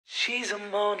She's a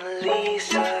Mona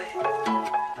Lisa.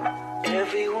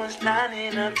 Everyone's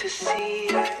lining up to see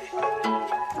her.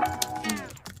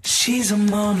 She's a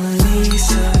Mona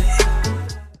Lisa.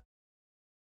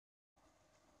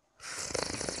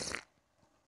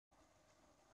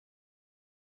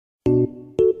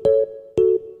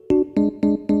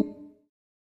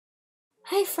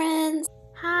 Hi friends!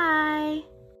 Hi!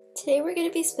 Today we're going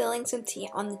to be spilling some tea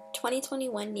on the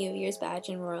 2021 New Year's badge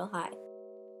in Royale High.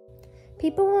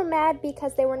 People were mad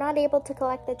because they were not able to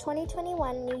collect the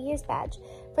 2021 New Year's badge,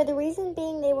 for the reason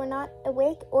being they were not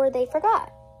awake or they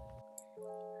forgot.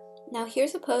 Now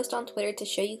here's a post on Twitter to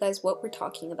show you guys what we're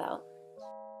talking about.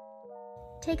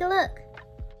 Take a look.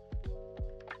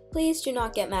 Please do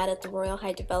not get mad at the Royale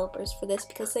High developers for this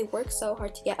because they work so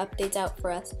hard to get updates out for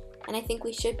us, and I think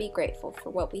we should be grateful for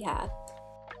what we have.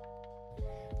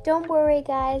 Don't worry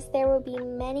guys, there will be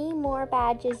many more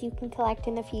badges you can collect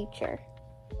in the future.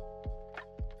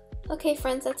 Okay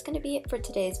friends, that's going to be it for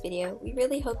today's video. We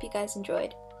really hope you guys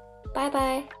enjoyed. Bye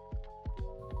bye!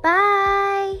 Bye!